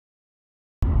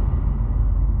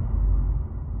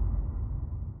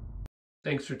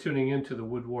Thanks for tuning in to the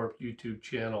WoodWarped YouTube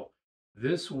channel.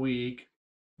 This week,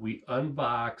 we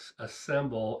unbox,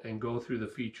 assemble, and go through the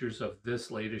features of this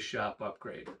latest shop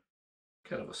upgrade.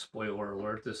 Kind of a spoiler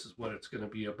alert, this is what it's going to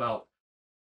be about.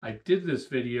 I did this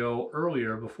video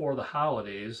earlier before the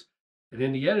holidays, and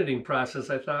in the editing process,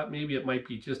 I thought maybe it might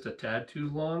be just a tad too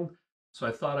long. So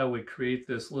I thought I would create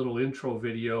this little intro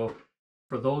video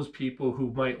for those people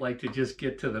who might like to just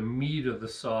get to the meat of the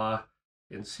saw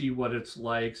and see what it's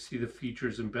like, see the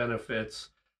features and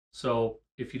benefits. So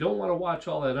if you don't want to watch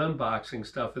all that unboxing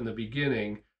stuff in the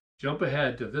beginning, jump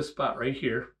ahead to this spot right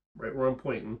here, right where I'm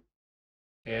pointing,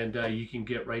 and you can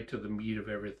get right to the meat of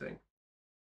everything.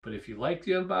 But if you like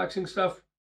the unboxing stuff,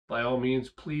 by all means,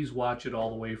 please watch it all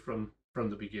the way from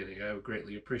the beginning. I would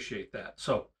greatly appreciate that.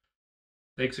 So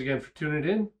thanks again for tuning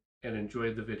in and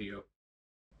enjoy the video.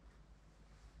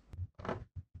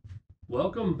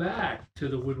 Welcome back to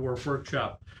the WoodWarped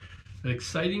Workshop. An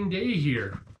exciting day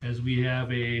here as we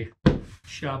have a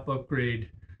shop upgrade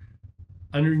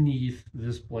underneath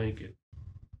this blanket.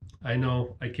 I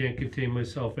know I can't contain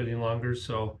myself any longer,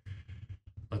 so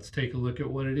let's take a look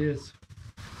at what it is.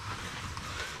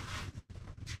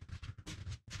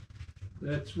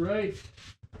 That's right.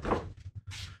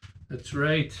 That's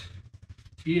right.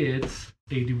 It's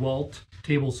a DeWalt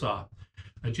table saw,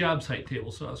 a job site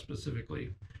table saw specifically.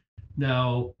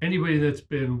 Now, anybody that's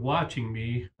been watching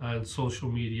me on social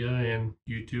media and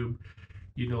YouTube,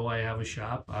 you know I have a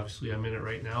shop. Obviously, I'm in it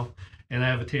right now, and I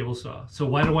have a table saw. So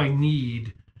why do I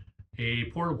need a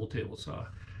portable table saw?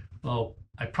 Well,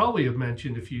 I probably have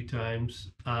mentioned a few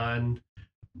times on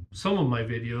some of my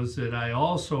videos that I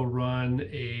also run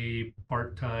a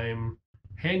part-time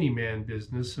handyman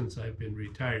business since I've been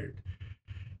retired.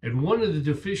 And one of the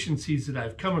deficiencies that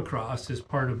I've come across as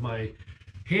part of my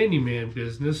handyman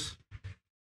business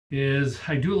is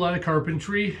I do a lot of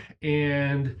carpentry,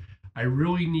 and I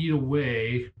really need a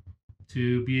way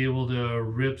to be able to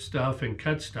rip stuff and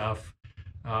cut stuff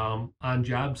on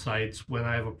job sites when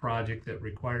I have a project that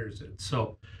requires it.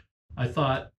 So I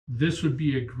thought this would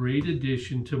be a great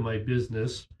addition to my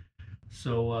business.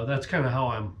 So that's kind of how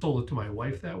I'm sold it to my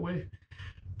wife that way.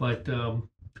 But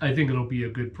I think it'll be a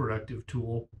good productive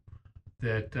tool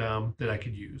that that I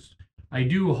could use. I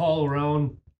do haul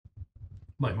around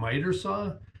my miter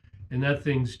saw, and that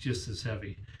thing's just as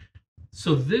heavy.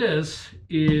 So this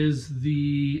is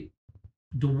the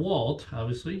DeWalt,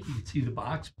 obviously, you can see the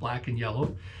box, black and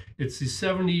yellow. It's the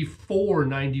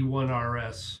 7491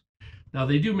 RS. Now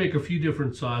they do make a few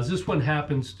different saws. This one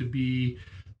happens to be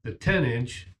the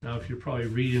 10-inch. Now if you're probably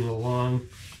reading along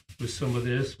with some of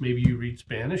this, maybe you read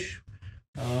Spanish,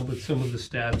 but some of the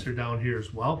stats are down here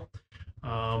as well.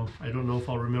 I don't know if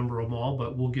I'll remember them all,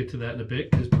 but we'll get to that in a bit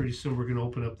because pretty soon we're going to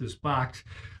open up this box.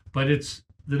 But it's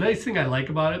the nice thing I like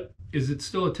about it is it's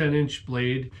still a 10-inch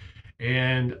blade,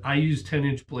 and I use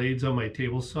 10-inch blades on my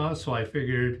table saw, so I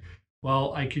figured,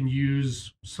 well, I can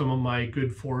use some of my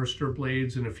good Forester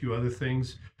blades and a few other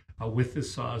things with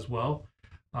this saw as well.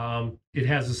 It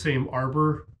has the same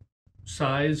arbor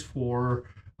size for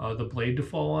the blade to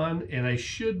fall on, and I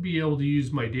should be able to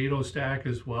use my dado stack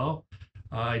as well.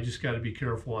 I just got to be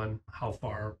careful on how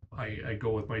far I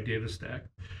go with my dado stack.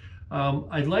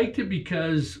 I liked it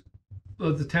because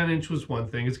the 10-inch was one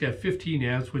thing. It's got 15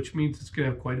 amps, which means it's going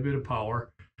to have quite a bit of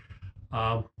power.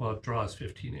 Well, it draws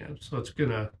 15 amps, so it's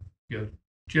going to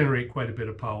generate quite a bit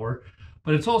of power.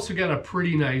 But it's also got a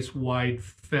pretty nice wide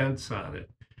fence on it.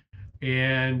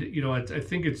 And, you know, I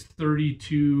think it's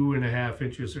 32.5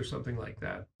 inches or something like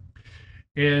that.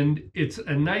 And it's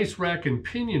a nice rack and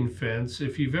pinion fence.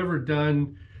 If you've ever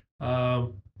done,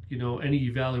 you know, any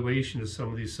evaluation of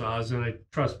some of these saws, and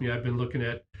trust me, I've been looking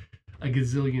at a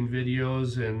gazillion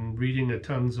videos and reading a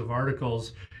tons of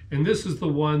articles, and this is the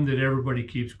one that everybody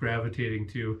keeps gravitating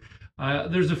to.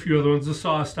 There's a few other ones. The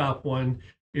SawStop one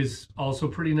is also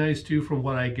pretty nice too, from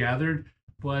what I gathered,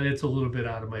 but it's a little bit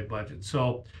out of my budget.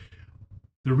 So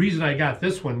the reason I got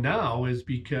this one now is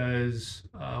because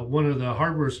one of the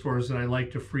hardware stores that I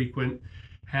like to frequent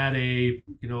had a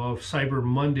Cyber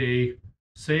Monday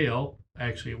sale.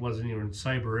 Actually, it wasn't even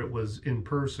cyber, it was in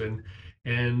person.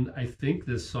 And I think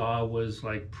this saw was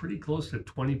like pretty close to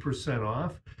 20%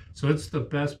 off. So it's the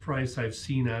best price I've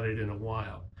seen on it in a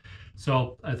while.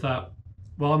 So I thought,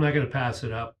 well, I'm not going to pass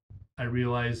it up. I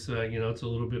realize, you know, it's a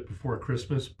little bit before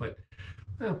Christmas, but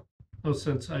well, no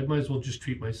sense. I might as well just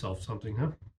treat myself something,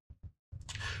 huh?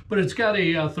 But it's got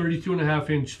a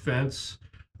 32.5-inch fence.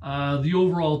 The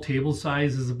overall table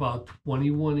size is about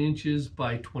 21 inches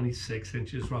by 26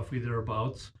 inches, roughly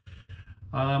thereabouts.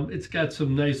 It's got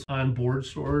some nice onboard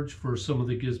storage for some of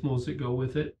the gizmos that go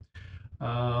with it.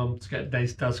 It's got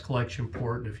nice dust collection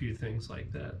port and a few things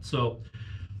like that. So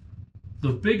the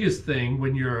biggest thing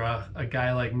when you're a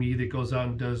guy like me that goes out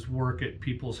and does work at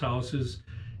people's houses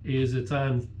is it's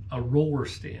on a roller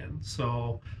stand.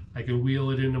 So I can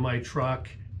wheel it into my truck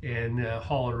and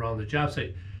haul it around the job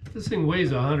site. This thing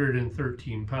weighs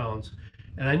 113 pounds.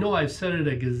 And I know I've said it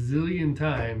a gazillion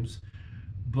times,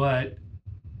 but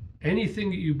anything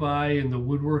that you buy in the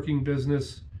woodworking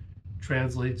business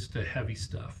translates to heavy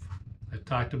stuff. I've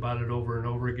talked about it over and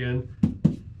over again.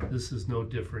 This is no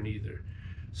different either.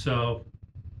 So,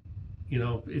 you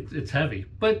know, it's heavy,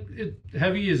 but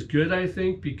heavy is good, I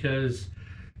think, because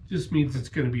it just means it's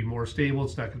going to be more stable.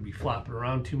 It's not going to be flopping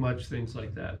around too much, things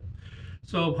like that.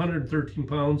 So 113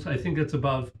 pounds, I think that's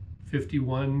about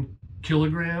 51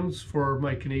 kilograms for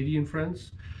my Canadian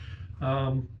friends.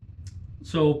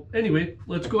 So anyway,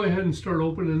 let's go ahead and start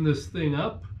opening this thing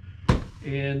up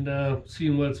and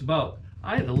seeing what it's about.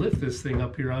 I had to lift this thing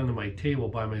up here onto my table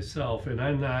by myself, and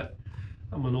I'm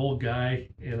an old guy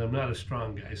and I'm not a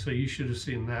strong guy, so you should have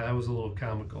seen that. That was a little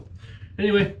comical.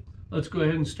 Anyway, let's go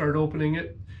ahead and start opening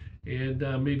it, and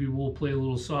maybe we'll play a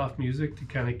little soft music to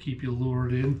kind of keep you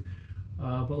lured in,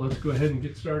 but let's go ahead and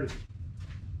get started.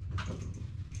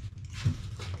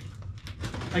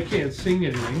 I can't sing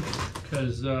anything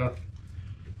because I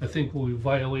think we'll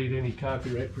violate any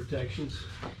copyright protections.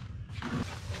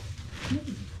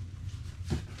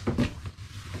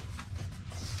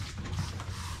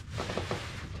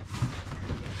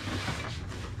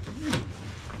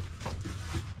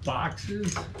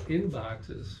 Boxes in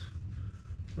boxes.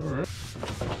 All right.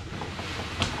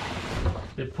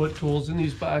 They put tools in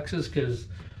these boxes because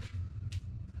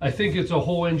I think it's a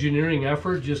whole engineering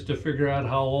effort just to figure out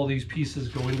how all these pieces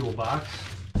go into a box.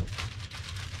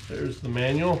 There's the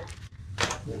manual.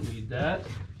 Won't need that.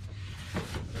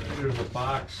 There's a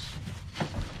box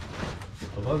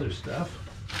of other stuff.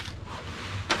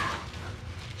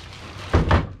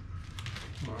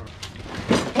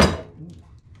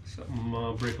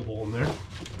 Something breakable in there.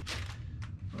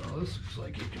 Well, this looks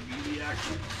like it could be the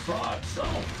actual saw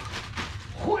itself.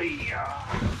 Hoi-ya!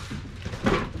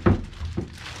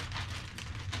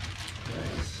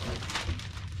 Nice.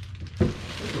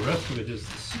 The rest of it is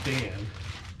the stand.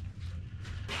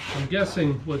 I'm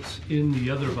guessing what's in the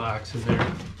other box in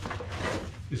there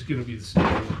is going to be the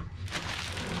stand.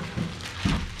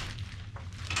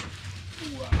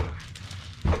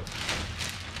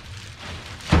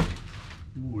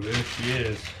 Ooh, there she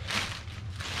is.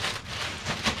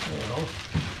 Well,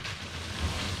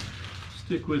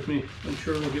 stick with me. I'm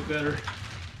sure it'll get better.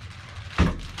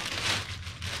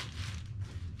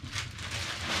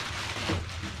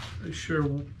 I sure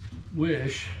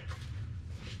wish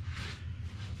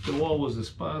DeWalt was a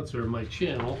sponsor of my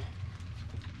channel,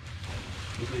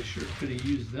 because I sure could have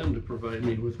used them to provide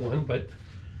me with one, but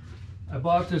I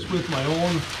bought this with my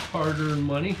own hard-earned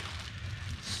money,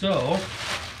 so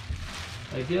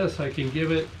I guess I can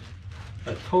give it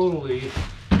a totally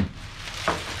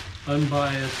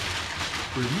unbiased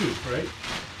review, right?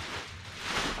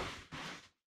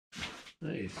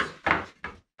 Nice.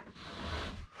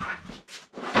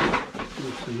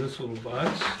 What's in this little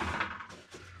box?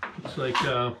 Looks like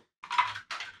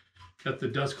got the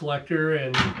dust collector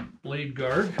and blade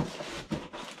guard.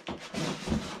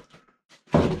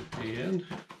 And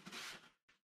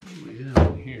what do we have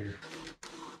in here?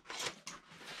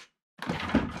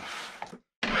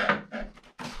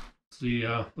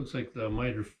 Looks like the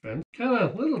miter fence. Kind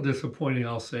of a little disappointing,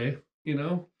 I'll say. You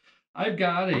know, I've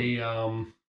got a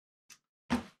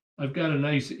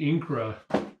nice Incra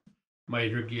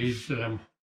miter gauge that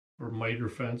or miter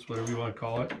fence, whatever you want to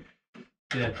call it.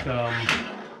 That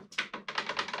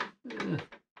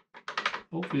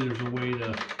hopefully there's a way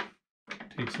to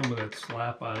take some of that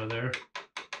slap out of there.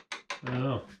 I don't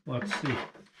know. Let's see.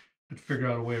 Let's figure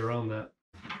out a way around that.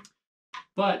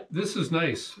 But this is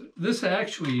nice. This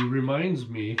actually reminds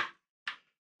me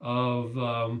of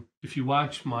if you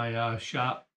watch my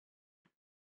shop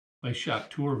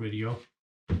tour video,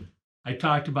 I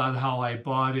talked about how I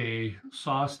bought a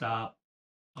saw stop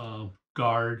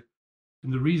guard,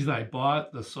 and the reason I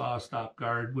bought the saw stop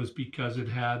guard was because it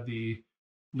had the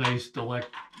nice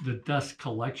the dust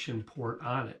collection port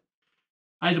on it.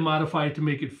 I had to modify it to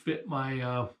make it fit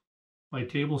my my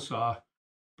table saw,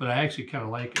 but I actually kind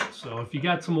of like it. So if you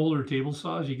got some older table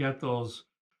saws, you got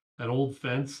that old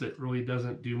fence that really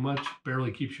doesn't do much,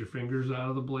 barely keeps your fingers out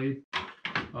of the blade.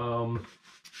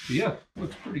 Yeah,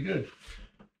 looks pretty good.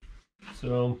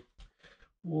 So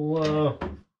we'll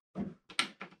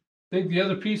I think the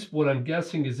other piece, what I'm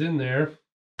guessing is in there,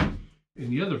 in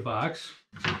the other box,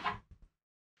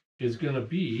 is going to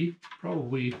be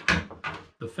probably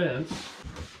the fence.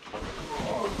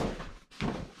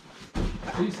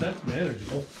 At least that's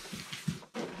manageable.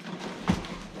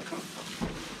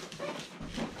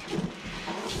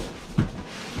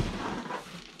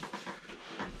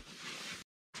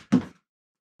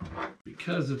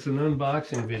 Because it's an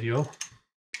unboxing video,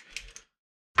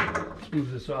 let's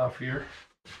move this off here.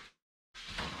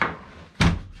 I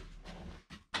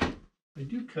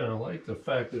do kind of like the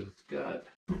fact that it's got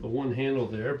the one handle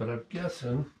there, but I'm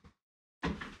guessing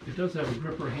it does have a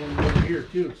gripper handle over here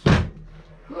too. So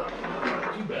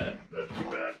not too bad, not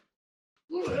too bad. A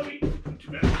little heavy, not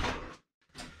too bad. I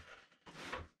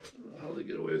don't know how they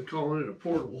get away with calling it a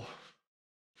portable.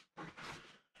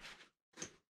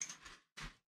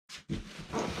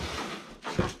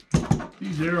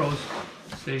 These arrows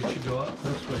say it should go up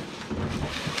this way.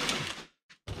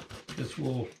 Guess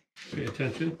we'll pay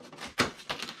attention.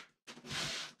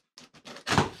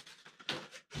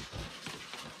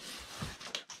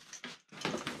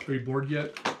 Are you bored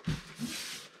yet?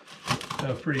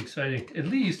 Pretty exciting. At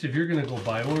least if you're going to go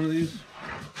buy one of these,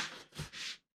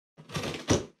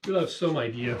 you'll have some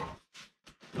idea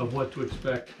of what to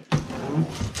expect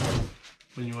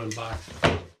when you unbox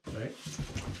it, right?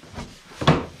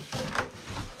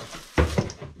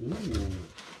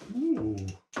 Ooh,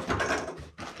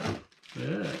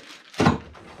 yeah.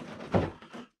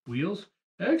 Wheels.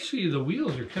 Actually, the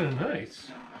wheels are kind of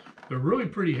nice. They're really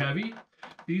pretty heavy.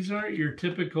 These aren't your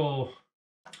typical.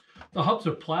 The hubs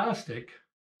are plastic,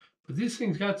 but these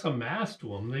things got some mass to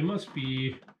them. They must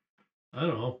be, I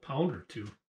don't know, a pound or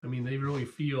two. I mean, they really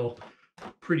feel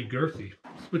pretty girthy,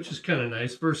 which is kind of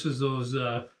nice versus those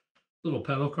little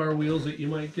pedal car wheels that you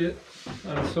might get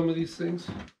on some of these things.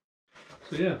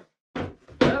 So yeah,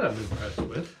 that I'm impressed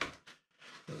with.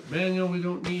 The manual we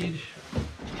don't need.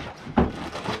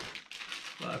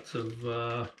 Lots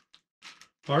of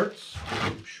parts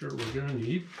I'm sure we're gonna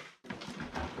need.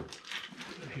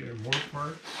 Here, more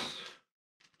parts.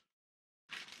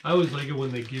 I always like it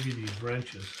when they give you these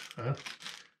wrenches, huh?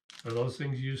 Are those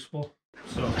things useful?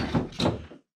 So it's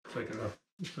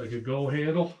like a go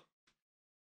handle.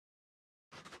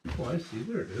 Oh, I see,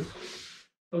 there it is.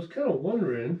 I was kind of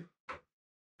wondering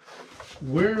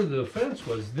where the fence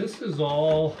was. This is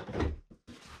all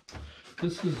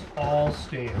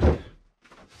stand.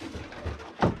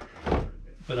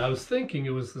 But I was thinking it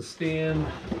was the stand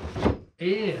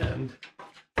and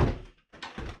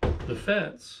the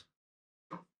fence.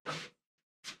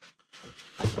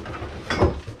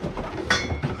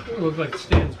 It looks like the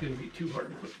stand's going to be too hard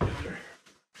to put together.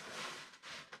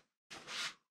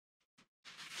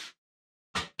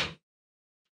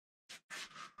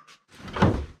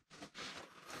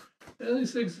 And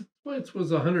these things, this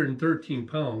was 113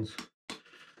 pounds.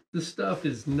 This stuff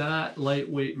is not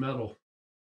lightweight metal.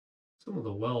 Some of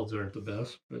the welds aren't the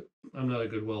best, but I'm not a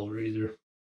good welder either.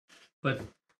 But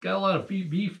got a lot of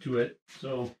beef to it,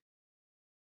 so.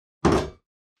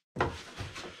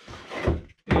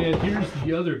 And here's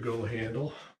the other go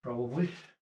handle, probably.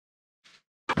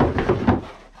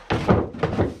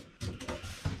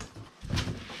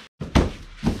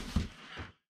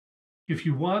 If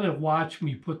you want to watch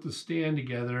me put the stand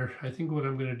together, I think what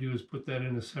I'm going to do is put that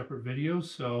in a separate video,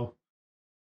 so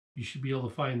you should be able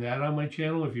to find that on my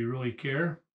channel if you really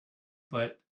care.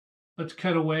 But let's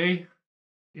cut away,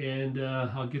 and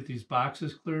I'll get these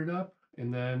boxes cleared up,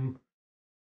 and then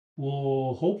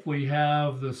we'll hopefully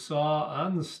have the saw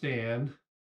on the stand,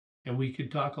 and we could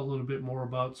talk a little bit more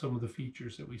about some of the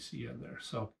features that we see in there.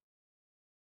 So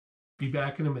be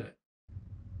back in a minute.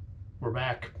 We're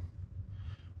back.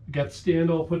 We got the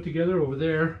stand all put together over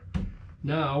there.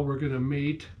 Now we're going to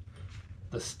mate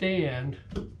the stand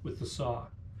with the saw.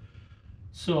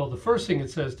 So the first thing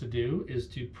it says to do is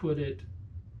to put it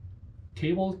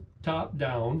tabletop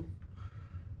down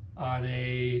on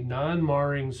a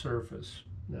non-marring surface.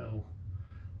 Now,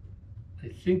 I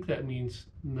think that means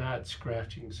not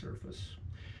scratching surface.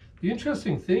 The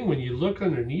interesting thing when you look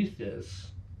underneath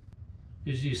this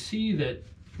is you see that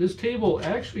this table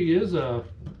actually is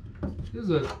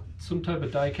some type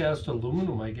of die-cast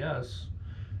aluminum, I guess.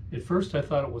 At first I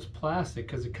thought it was plastic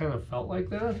because it kind of felt like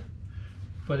that,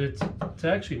 but it's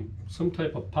actually some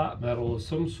type of pot metal of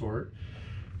some sort.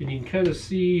 And you can kind of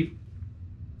see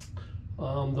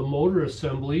the motor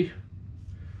assembly.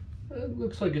 It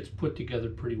looks like it's put together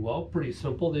pretty well, pretty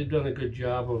simple. They've done a good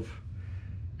job of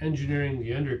engineering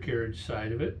the undercarriage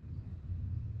side of it.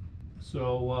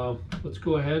 So let's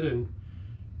go ahead and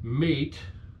mate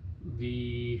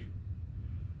the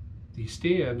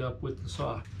stand up with the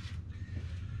saw.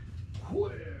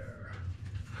 Where?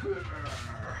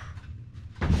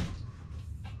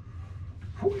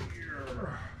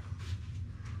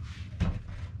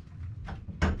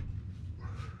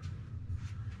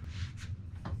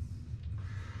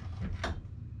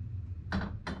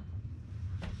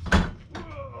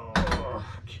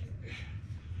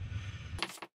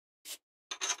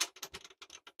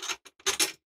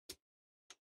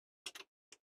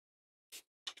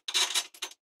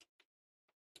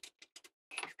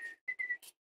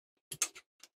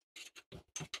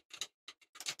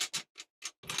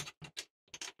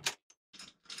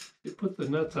 put the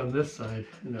nuts on this side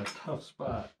in a tough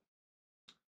spot.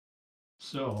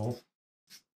 So,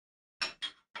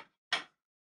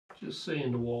 just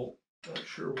saying, DeWalt, not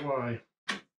sure why.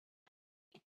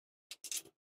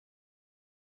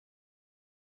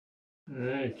 All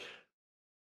right.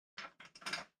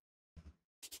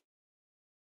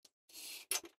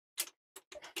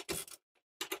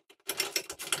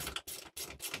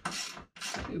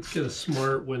 It's kind of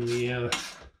smart when the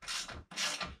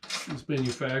these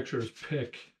manufacturers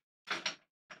pick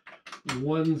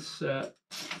one set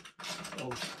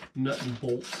of nut and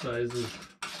bolt sizes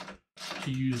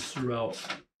to use throughout.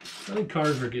 I think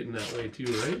cars are getting that way too,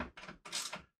 right?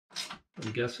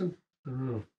 I'm guessing. I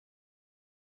don't know.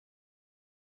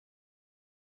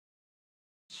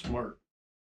 Smart.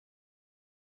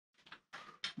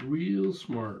 Real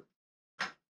smart.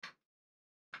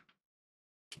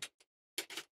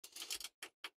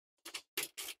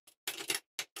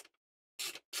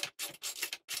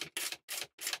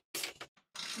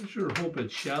 I sure hope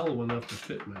it's shallow enough to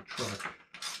fit in my truck.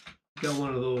 Got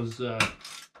one of those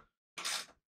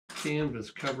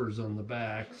canvas covers on the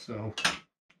back, so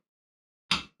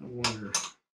I wonder.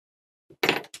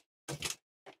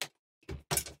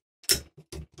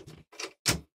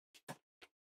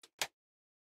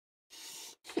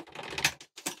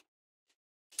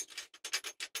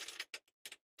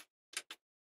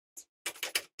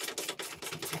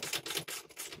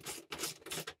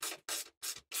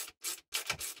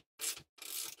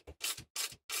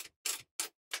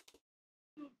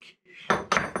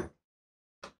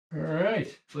 All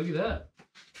right, look at that.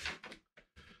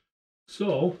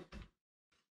 So,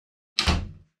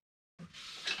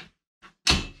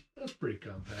 that's pretty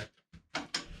compact,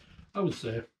 I would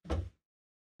say.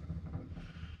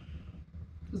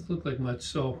 Doesn't look like much,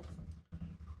 so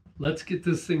let's get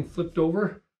this thing flipped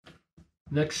over.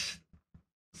 Next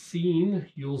scene,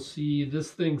 you'll see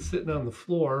this thing sitting on the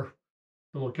floor,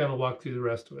 and we'll kind of walk through the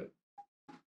rest of it.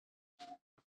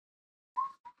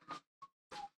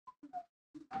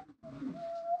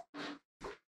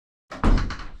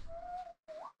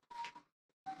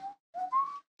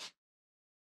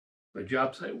 My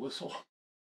job site whistle.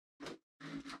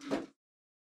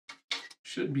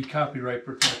 Shouldn't be copyright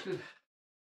protected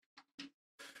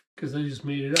because I just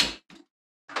made it up.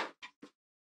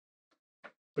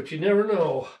 But you never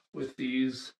know with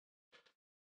these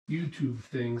YouTube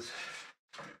things.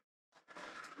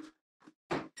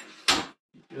 You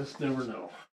just never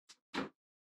know.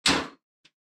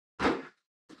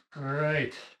 All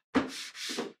right.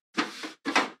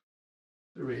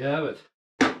 There we have it.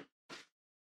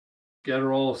 Got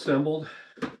her all assembled.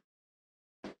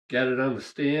 Got it on the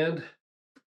stand.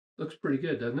 Looks pretty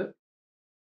good, doesn't it?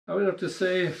 I would have to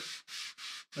say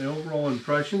my overall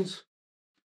impressions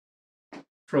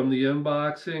from the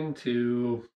unboxing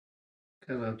to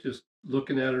kind of just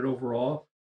looking at it overall,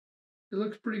 it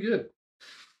looks pretty good.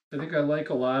 I think I like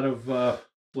a lot of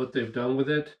what they've done with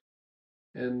it,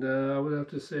 and I would have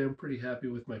to say I'm pretty happy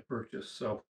with my purchase.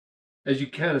 So as you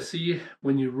kind of see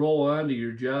when you roll onto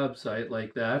your job site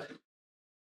like that,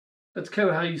 that's kind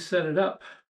of how you set it up,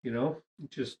 you know,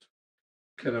 just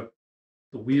kind of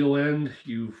the wheel end,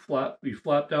 you flop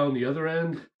down the other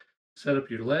end, set up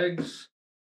your legs.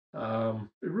 It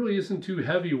really isn't too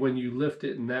heavy when you lift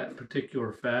it in that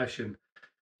particular fashion.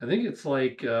 I think it's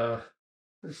like,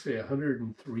 let's say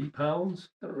 103 pounds.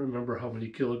 I don't remember how many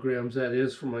kilograms that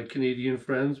is for my Canadian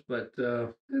friends, but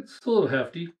it's a little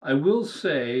hefty. I will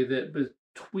say that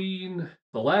between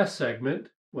the last segment,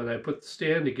 when I put the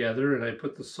stand together and I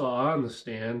put the saw on the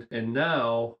stand, and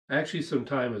now actually some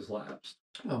time has lapsed.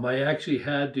 I actually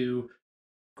had to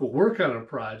go work on a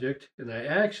project, and I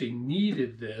actually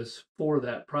needed this for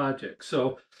that project.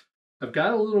 So I've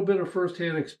got a little bit of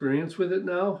firsthand experience with it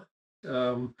now,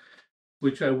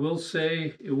 which I will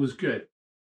say it was good.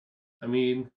 I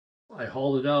mean, I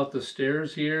hauled it out the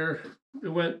stairs here. It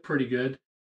went pretty good.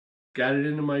 Got it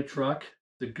into my truck.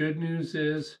 The good news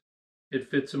is it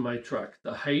fits in my truck.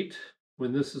 The height,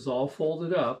 when this is all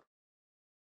folded up,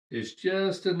 is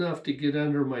just enough to get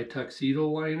under my tuxedo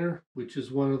liner, which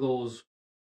is one of those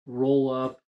roll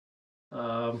up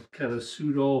kind of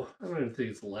pseudo, I don't even think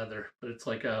it's leather, but it's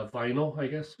like a vinyl, I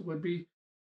guess it would be.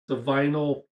 The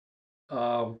vinyl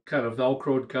kind of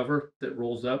velcroed cover that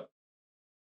rolls up.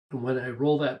 And when I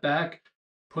roll that back,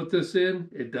 put this in,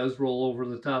 it does roll over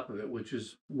the top of it, which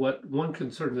is what one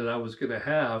concern that I was going to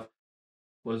have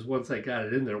was once I got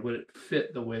it in there, would it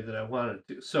fit the way that I wanted it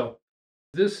to? So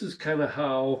this is kind of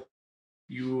how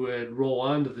you would roll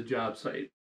onto the job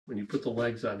site when you put the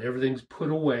legs on. Everything's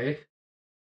put away.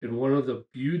 And one of the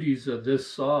beauties of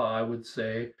this saw, I would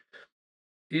say,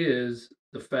 is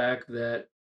the fact that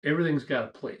everything's got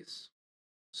a place.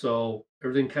 So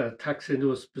everything kind of tucks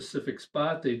into a specific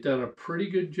spot. They've done a pretty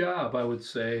good job, I would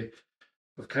say,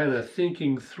 of kind of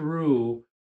thinking through,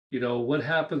 what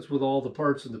happens with all the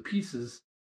parts and the pieces,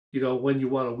 when you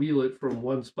want to wheel it from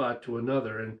one spot to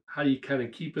another, and how you kind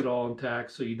of keep it all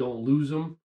intact so you don't lose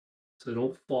them, so they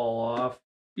don't fall off.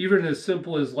 Even as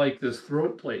simple as like this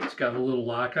throat plate, it's got a little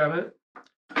lock on it.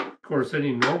 Of course,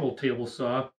 any normal table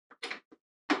saw,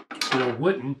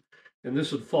 wouldn't, and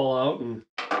this would fall out, and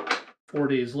 4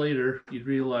 days later, you'd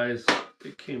realize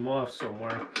it came off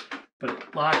somewhere, but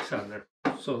it locks on there.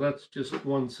 So that's just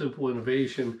one simple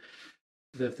innovation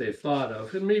that they thought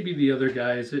of. And maybe the other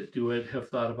guys that do it have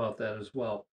thought about that as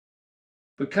well.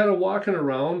 But kind of walking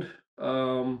around,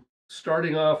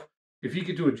 starting off, if you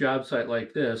could do a job site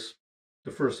like this,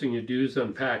 the first thing you do is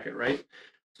unpack it, right?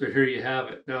 So here you have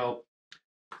it. Now,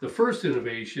 the first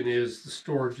innovation is the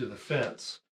storage of the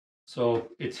fence. So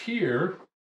it's here.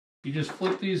 You just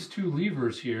flip these two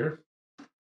levers here,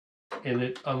 and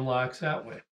it unlocks that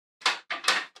way.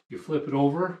 You flip it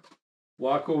over,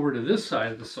 walk over to this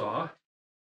side of the saw,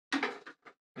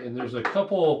 and there's a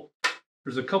couple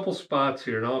spots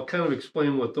here, and I'll kind of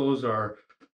explain what those are.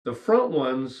 The front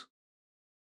ones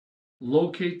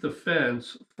locate the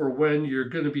fence for when you're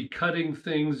going to be cutting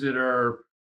things that are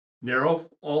narrow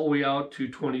all the way out to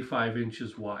 25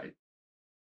 inches wide.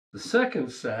 The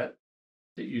second set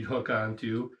that you'd hook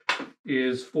onto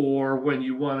is for when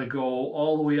you want to go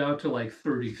all the way out to like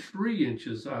 33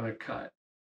 inches on a cut.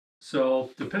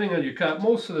 So depending on your cut,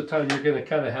 most of the time you're going to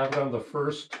kind of have it on the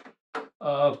first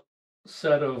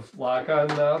set of lock-on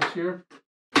knobs here.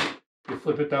 You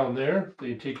flip it down there, then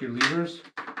you take your levers,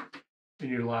 and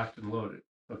you're locked and loaded,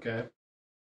 okay?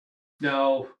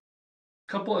 Now, a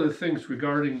couple other things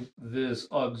regarding this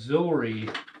auxiliary,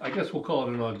 I guess we'll call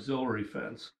it an auxiliary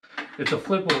fence. It's a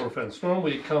flip-over fence.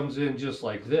 Normally it comes in just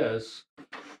like this,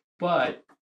 but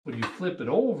when you flip it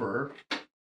over,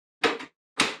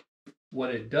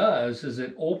 what it does is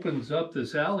it opens up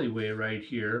this alleyway right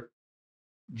here,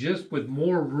 just with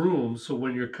more room, so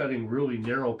when you're cutting really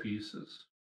narrow pieces,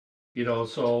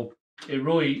 so it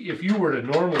really, if you were to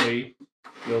normally,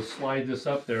 slide this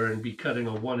up there and be cutting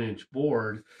a 1-inch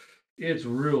board, it's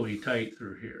really tight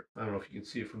through here. I don't know if you can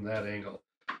see it from that angle.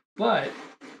 But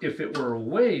if it were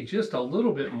away just a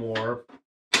little bit more,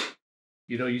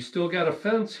 you still got a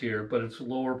fence here, but it's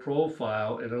lower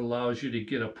profile, and it allows you to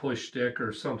get a push stick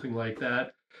or something like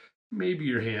that. Maybe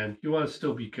your hand. You want to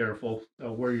still be careful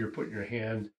where you're putting your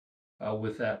hand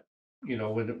with that,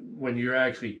 when you're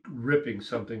actually ripping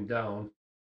something down.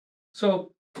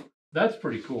 So that's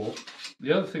pretty cool.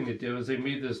 The other thing they did was they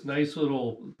made this nice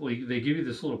little, they give you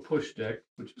this little push stick,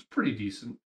 which is pretty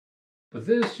decent. But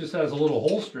this just has a little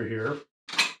holster here.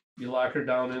 You lock her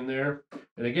down in there.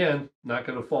 And again, not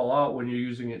going to fall out when you're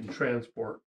using it in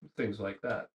transport, things like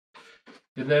that.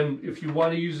 And then if you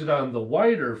want to use it on the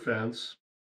wider fence,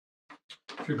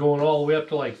 if you're going all the way up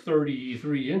to like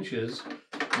 33 inches,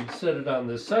 you'd set it on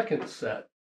the second set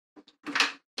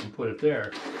and put it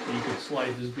there. And you can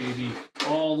slide this baby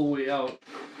all the way out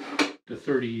to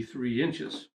 33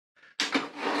 inches.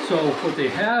 So what they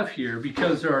have here,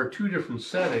 because there are two different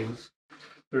settings,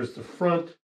 there's the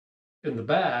front and the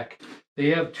back, they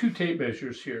have two tape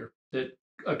measures here that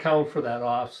account for that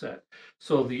offset.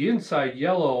 So the inside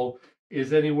yellow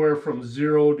is anywhere from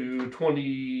 0 to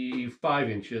 25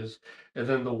 inches, and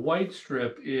then the white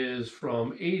strip is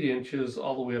from 8 inches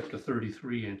all the way up to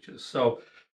 33 inches. So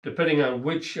depending on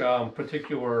which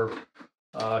particular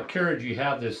carriage you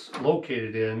have this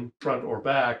located in, front or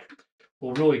back,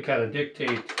 will really kind of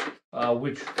dictate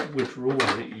which ruler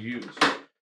that you use.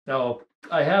 Now,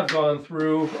 I have gone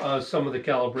through some of the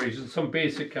calibration, some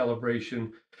basic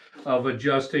calibration of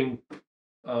adjusting,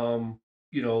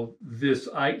 this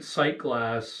sight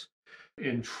glass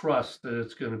and trust that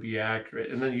it's going to be accurate.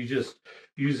 And then you just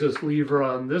use this lever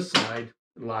on this side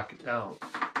and lock it down.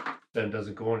 Then it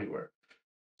doesn't go anywhere.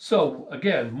 So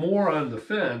again, more on the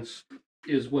fence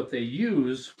is what they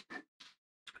use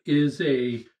is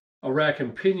a rack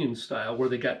and pinion style where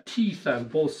they got teeth on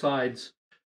both sides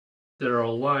that are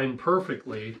aligned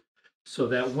perfectly, so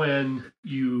that when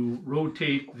you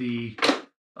rotate the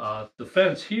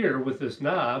fence here with this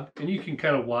knob, and you can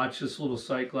kind of watch this little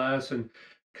sight glass and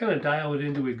kind of dial it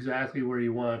into exactly where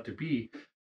you want it to be.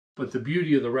 But the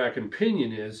beauty of the rack and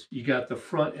pinion is you got the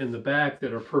front and the back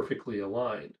that are perfectly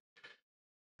aligned.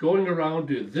 Going around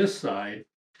to this side,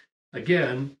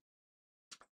 again,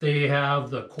 they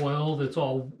have the coil that's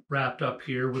all wrapped up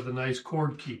here with a nice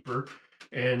cord keeper,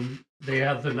 and they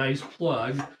have the nice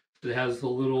plug that has the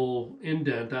little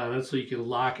indent on it so you can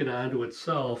lock it onto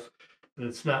itself. and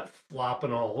it's not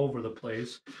flopping all over the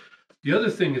place. The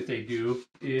other thing that they do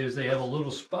is they have a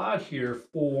little spot here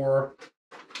for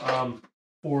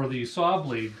the saw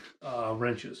blade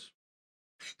wrenches.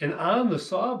 And on the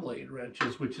saw blade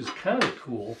wrenches, which is kind of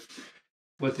cool,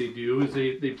 what they do is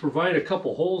they provide a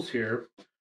couple holes here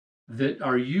that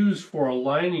are used for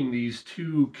aligning these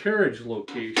two carriage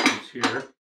locations here.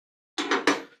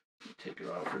 Take it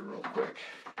off here real quick.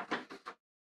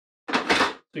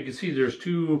 So you can see there's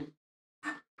two,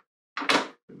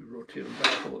 maybe rotate them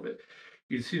back a little bit.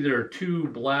 You can see there are two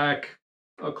black,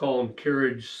 I'll call them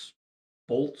carriage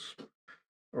bolts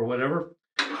or whatever.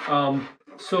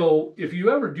 So if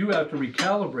you ever do have to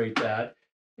recalibrate that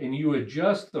and you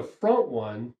adjust the front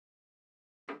one,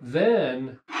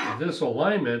 then this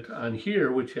alignment on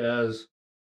here, which has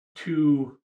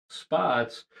two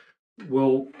spots,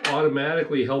 will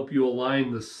automatically help you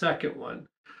align the second one.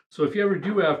 So if you ever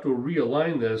do have to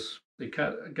realign this, they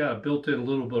got a built-in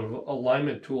little bit of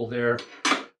alignment tool there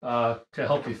to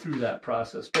help you through that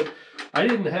process. But I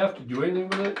didn't have to do anything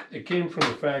with it. It came from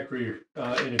the factory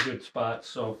in a good spot,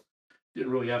 so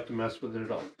didn't really have to mess with it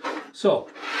at all. So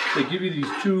they give you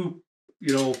these two,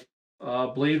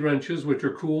 blade wrenches, which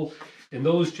are cool, and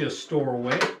those just store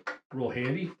away, real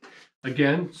handy.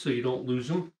 Again, so you don't lose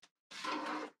them.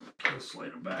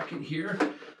 Slide them back in here.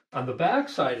 On the back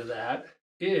side of that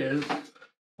is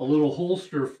a little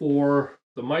holster for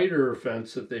the miter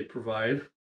fence that they provide.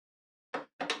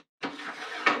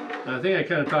 I think I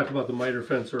kind of talked about the miter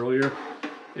fence earlier,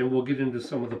 and we'll get into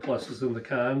some of the pluses and the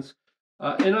cons.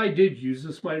 And I did use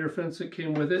this miter fence that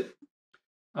came with it.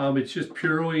 It's just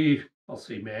purely, I'll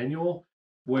say, manual,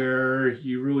 where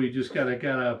you really just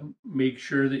gotta make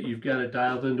sure that you've got it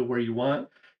dialed into where you want.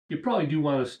 You probably do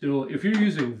want to still, if you're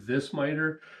using this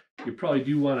miter, you probably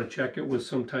do want to check it with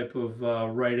some type of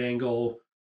right angle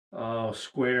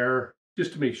square,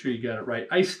 just to make sure you got it right.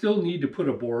 I still need to put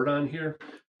a board on here.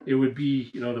 It would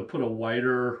be, to put a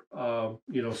wider,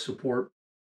 support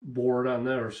board on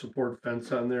there, or support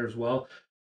fence on there as well.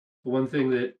 The one thing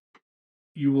that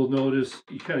you will notice,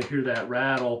 you kind of hear that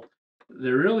rattle,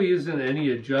 there really isn't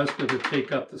any adjustment to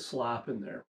take up the slop in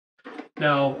there.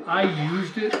 Now, I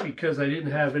used it because I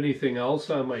didn't have anything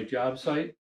else on my job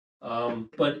site,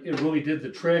 but it really did the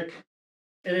trick,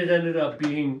 and it ended up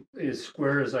being as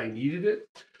square as I needed it.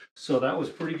 So that was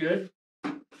pretty good.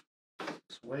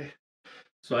 This way.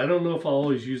 So I don't know if I'll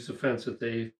always use the fence that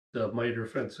the miter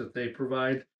fence that they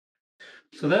provide.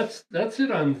 So that's it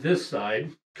on this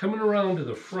side. Coming around to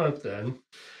the front then,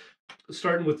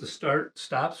 starting with the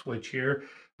stop switch here.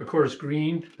 Of course,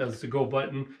 green, that's the go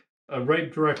button.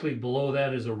 Right directly below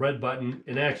that is a red button,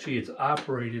 and actually it's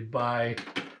operated by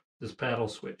this paddle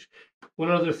switch.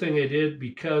 One other thing they did,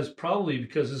 probably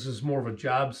because this is more of a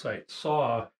job site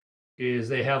saw, is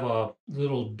they have a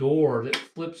little door that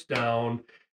flips down,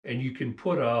 and you can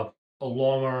put a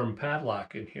long arm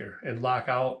padlock in here and lock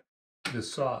out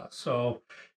this saw. So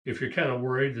if you're kind of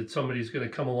worried that somebody's going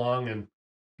to come along and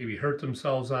maybe hurt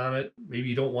themselves on it, maybe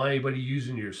you don't want anybody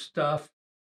using your stuff,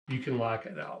 you can lock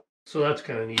it out. So that's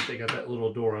kind of neat. They got that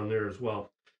little door on there as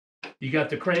well. You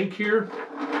got the crank here,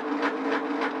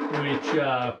 which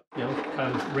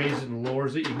kind of raises and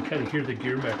lowers it. You can kind of hear the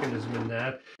gear mechanism in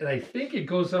that. And I think it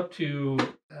goes up to,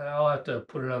 I'll have to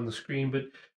put it on the screen, but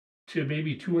to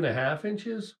maybe 2.5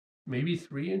 inches, maybe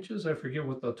 3 inches. I forget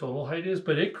what the total height is,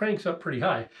 but it cranks up pretty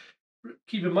high.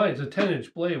 Keep in mind, it's a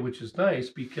 10-inch blade, which is nice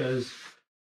because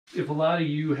if a lot of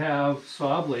you have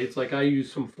saw blades, like I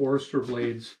use some Forester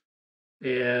blades,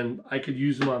 and I could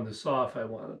use them on the saw if I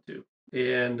wanted to.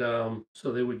 And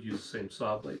so they would use the same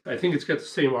saw blade. I think it's got the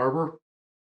same arbor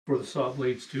for the saw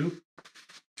blades too.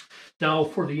 Now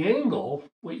for the angle,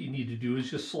 what you need to do is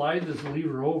just slide this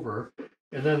lever over,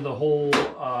 and then the whole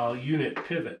unit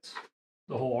pivots.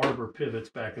 The whole arbor pivots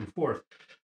back and forth.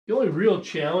 The only real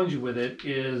challenge with it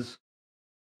is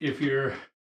if you're,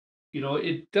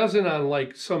 it doesn't, on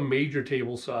like some major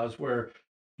table saws where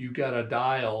you got a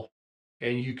dial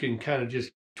and you can kind of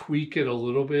just tweak it a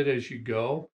little bit as you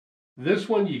go. This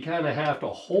one, you kind of have to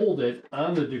hold it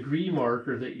on the degree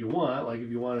marker that you want. Like if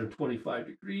you wanted 25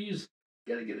 degrees,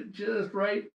 you got to get it just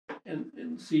right.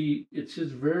 And see, it's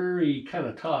just very kind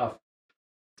of tough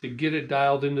to get it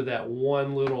dialed into that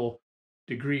one little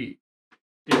degree.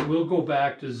 It will go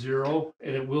back to 0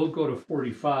 and it will go to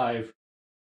 45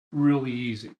 really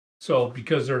easy. So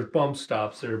because there's bump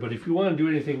stops there, but if you want to do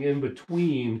anything in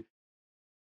between,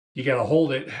 you got to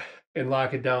hold it and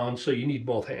lock it down, so you need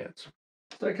both hands.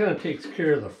 So that kind of takes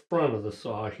care of the front of the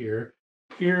saw here.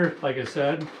 Here, like I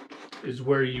said, is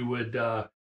where you would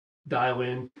dial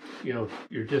in,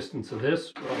 your distance of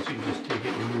this, or else you just take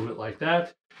it and move it like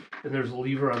that. And there's a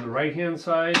lever on the right-hand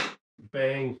side.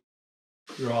 Bang,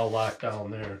 you're all locked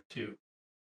down there too.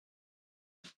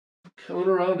 Coming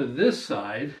around to this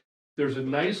side, there's a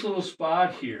nice little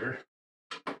spot here.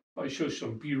 I'll show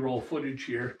some B-roll footage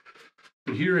here.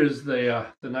 But here is the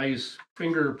nice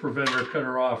finger preventer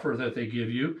cutter offer that they give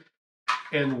you.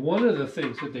 And one of the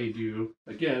things that they do,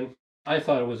 again, I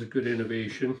thought it was a good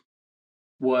innovation,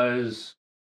 was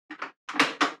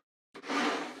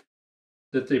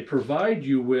that they provide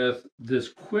you with this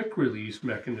quick release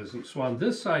mechanism. So on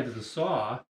this side of the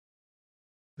saw,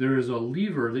 there is a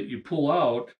lever that you pull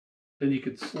out, and you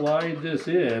could slide this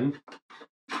in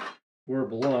where it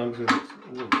belongs. And it's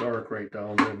a little dark right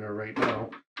down in there right now.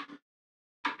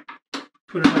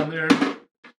 Put it on there,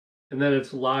 and then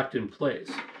it's locked in place.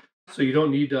 So you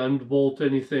don't need to unbolt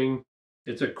anything.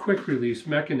 It's a quick release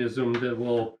mechanism that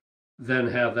will then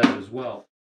have that as well.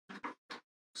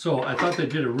 So I thought they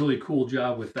did a really cool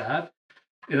job with that.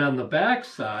 And on the back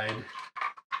side,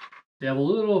 they have a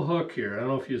little hook here. I don't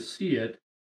know if you see it,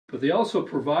 but they also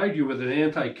provide you with an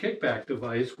anti-kickback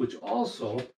device, which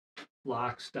also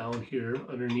locks down here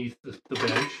underneath the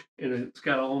bench. And it's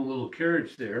got its own little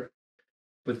carriage there.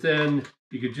 But then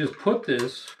you could just put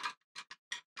this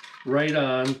right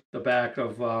on the back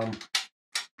of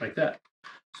like that.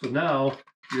 So now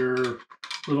your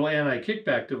little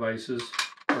anti-kickback devices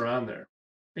are on there.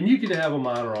 And you can have them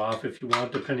on or off if you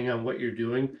want, depending on what you're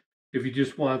doing. If you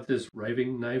just want this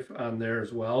riving knife on there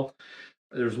as well.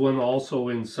 There's one also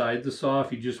inside the saw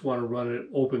if you just want to run it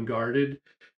open guarded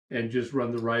and just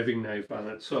run the riving knife on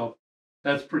it. So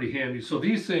that's pretty handy. So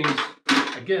these things,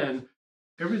 again,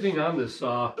 everything on this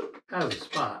saw has a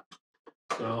spot.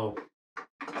 So,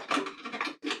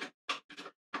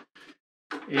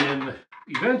 and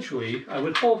eventually, I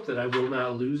would hope that I will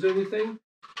not lose anything,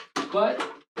 but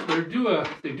they do a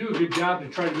good job to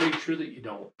try to make sure that you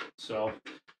don't. So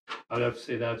I'd have to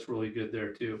say that's really good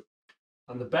there too.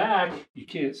 On the back, you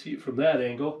can't see it from that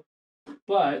angle,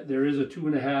 but there is a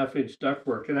 2.5-inch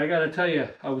ductwork. And I got to tell you,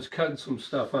 I was cutting some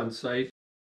stuff on site.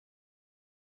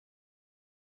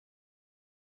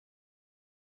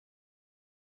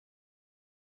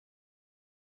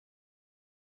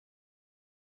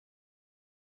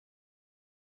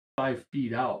 .5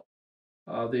 feet out.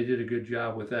 They did a good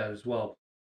job with that as well.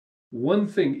 One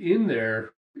thing in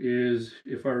there is,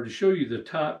 if I were to show you the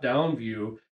top-down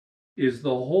view, is the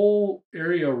whole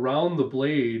area around the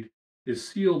blade is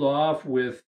sealed off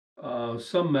with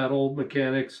some metal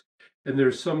mechanics, and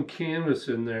there's some canvas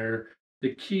in there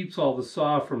that keeps all the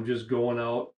saw from just going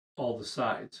out all the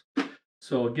sides.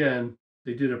 So again,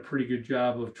 they did a pretty good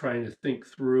job of trying to think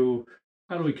through,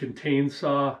 how do we contain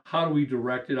saw? How do we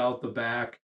direct it out the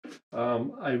back?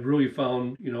 I really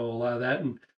found, a lot of that,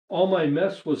 and all my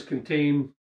mess was contained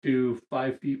to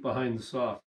 5 feet behind the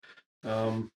saw.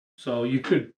 So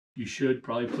you should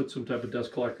probably put some type of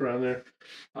dust collector on there,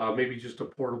 maybe just a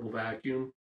portable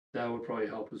vacuum. That would probably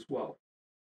help as well.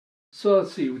 So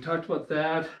let's see, we talked about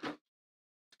that.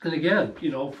 And again,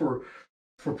 for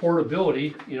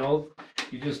portability,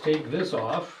 you just take this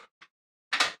off.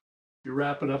 You're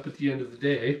wrapping up at the end of the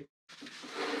day.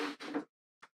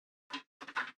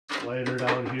 Slide her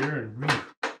down here and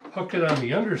hook it on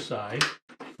the underside.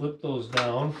 Flip those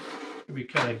down. Maybe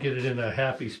kind of get it in a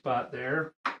happy spot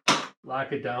there.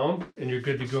 Lock it down, and you're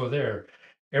good to go there.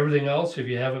 Everything else, if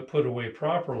you have it put away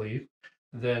properly,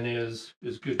 then is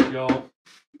good to go,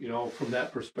 from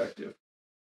that perspective.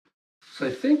 So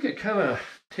I think it kind of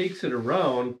takes it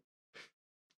around.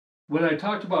 When I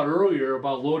talked about earlier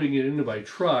about loading it into my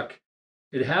truck,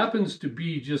 it happens to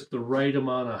be just the right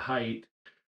amount of height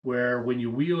where when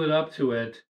you wheel it up to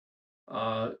it,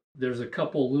 there's a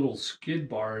couple little skid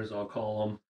bars, I'll call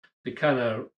them, that kind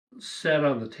of set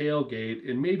on the tailgate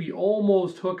and maybe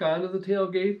almost hook onto the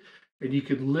tailgate, and you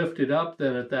could lift it up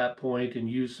then at that point and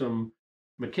use some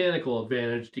mechanical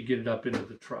advantage to get it up into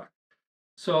the truck.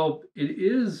 So it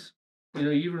is,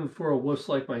 even for a wuss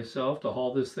like myself to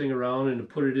haul this thing around and to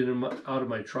put it out of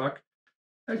my truck,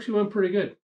 actually went pretty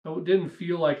good. I didn't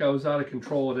feel like I was out of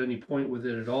control at any point with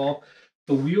it at all.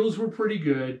 The wheels were pretty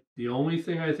good. The only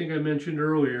thing I think I mentioned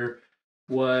earlier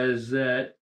was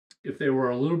that if they were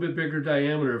a little bit bigger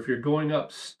diameter, if you're going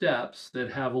up steps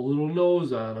that have a little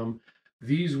nose on them,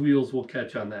 these wheels will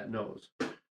catch on that nose.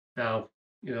 Now,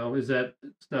 it's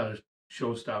not a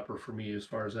showstopper for me as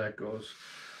far as that goes.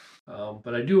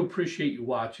 But I do appreciate you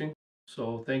watching.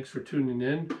 So thanks for tuning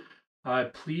in.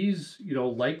 Please,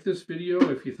 like this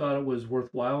video if you thought it was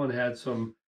worthwhile and had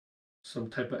some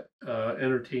type of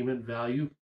entertainment value.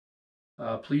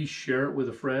 Please share it with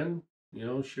a friend,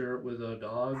 share it with a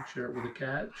dog, share it with a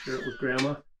cat, share it with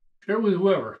grandma, share it with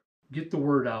whoever. Get the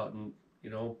word out and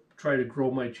try to grow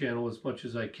my channel as much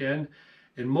as I can.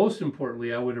 And most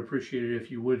importantly, I would appreciate it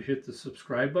if you would hit the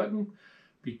subscribe button,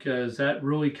 because that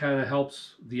really kind of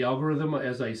helps the algorithm.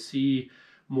 As I see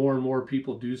more and more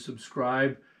people do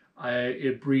subscribe,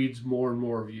 it breeds more and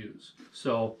more views.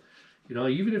 So,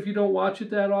 even if you don't watch it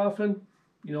that often,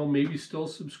 maybe still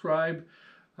subscribe.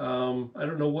 I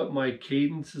don't know what my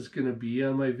cadence is going to be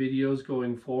on my videos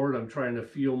going forward. I'm trying to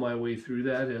feel my way through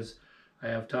that as I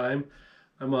have time.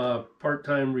 I'm a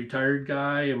part-time retired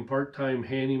guy and part-time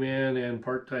handyman and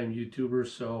part-time YouTuber,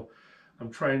 so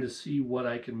I'm trying to see what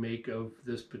I can make of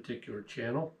this particular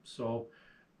channel. So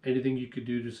anything you could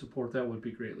do to support that would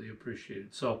be greatly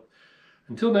appreciated. So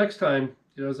until next time,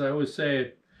 as I always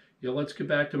say, let's get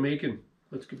back to making.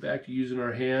 Let's get back to using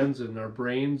our hands and our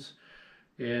brains,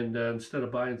 and instead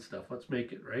of buying stuff, let's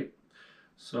make it, right?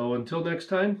 So until next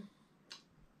time,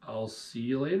 I'll see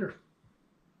you later.